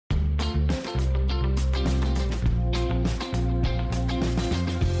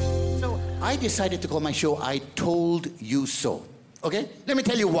I decided to call my show I Told You So. Okay? Let me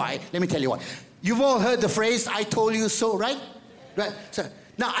tell you why. You've all heard the phrase, I told you so, right? Right. So,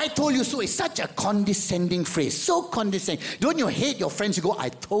 now, I told you so is such a condescending phrase. So condescending. Don't you hate your friends who go, I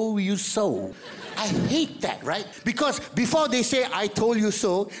told you so? I hate that, right? Because before they say, I told you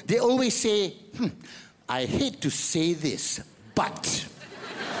so, they always say, I hate to say this, but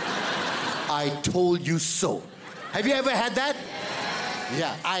I told you so. Have you ever had that?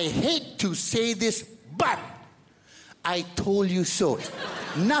 Yeah. I hate to say this, but I told you so.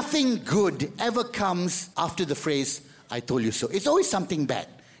 Nothing good ever comes after the phrase, I told you so. It's always something bad.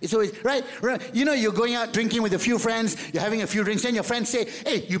 It's always, right? You know, you're going out drinking with a few friends, you're having a few drinks, then your friends say,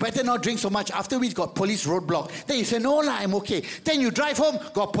 hey, you better not drink so much. Afterwards, got police roadblock. Then you say, no, I'm okay. Then you drive home,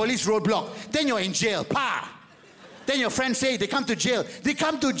 got police roadblock. Then you're in jail. Then your friends say, they come to jail. They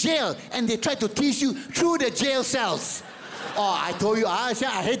come to jail, and they try to tease you through the jail cells. Oh, I told you, I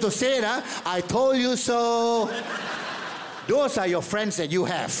hate to say it, I told you so. Those are your friends that you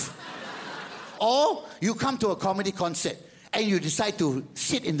have. Or you come to a comedy concert and you decide to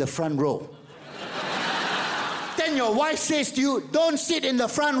sit in the front row. Then your wife says to you, don't sit in the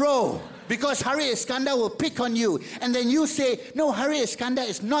front row because Harith Iskander will pick on you. And then you say, no, Harith Iskander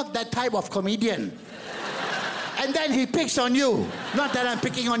is not that type of comedian. And then he picks on you. Not that I'm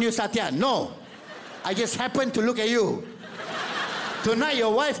picking on you, Satya. No. I just happened to look at you. Tonight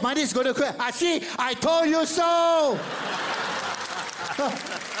your wife, Madi, is going to cry. I told you so.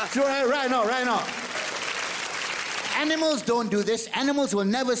 Right now. Animals don't do this. Animals will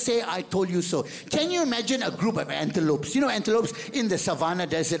never say, I told you so. Can you imagine a group of antelopes? You know antelopes in the savannah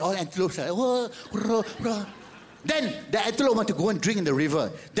desert, all antelopes are like, then the antelope want to go and drink in the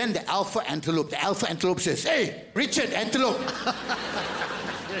river. Then the alpha antelope says, hey, Richard, antelope.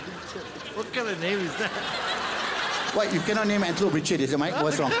 What kind of name is that? What, you cannot name antelope Richard, is it, Mike?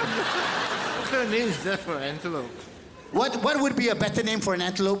 What's wrong? What kind of name is that for antelope? What would be a better name for an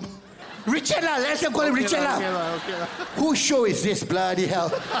antelope? Richard lah, let's call him Richard lah. Okay. Whose show is this, bloody hell?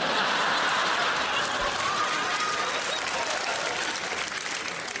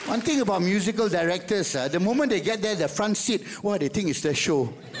 One thing about musical directors, the moment they get there, the front seat, they think it's their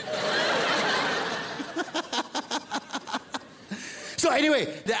show. So anyway,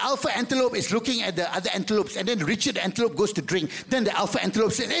 the alpha antelope is looking at the other antelopes, and then Richard the antelope goes to drink. Then the alpha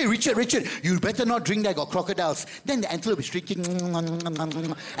antelope says, hey, Richard, you better not drink that, got crocodiles. Then the antelope is drinking,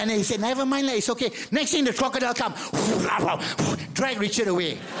 and then he said, never mind, it's okay. Next thing, the crocodile come, drag Richard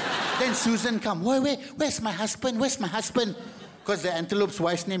away. Then Susan come, wait, where's my husband? Because the antelope's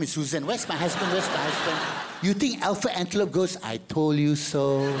wife's name is Susan. Where's my husband? You think alpha antelope goes, I told you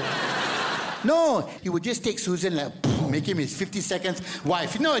so? No, he would just take Susan, make him his 50 seconds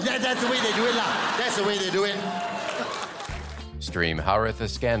wife. No, that's the way they do it, lah. That's the way they do it. Stream Harith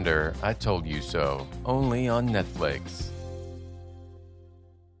Iskander, I Told You So, only on Netflix.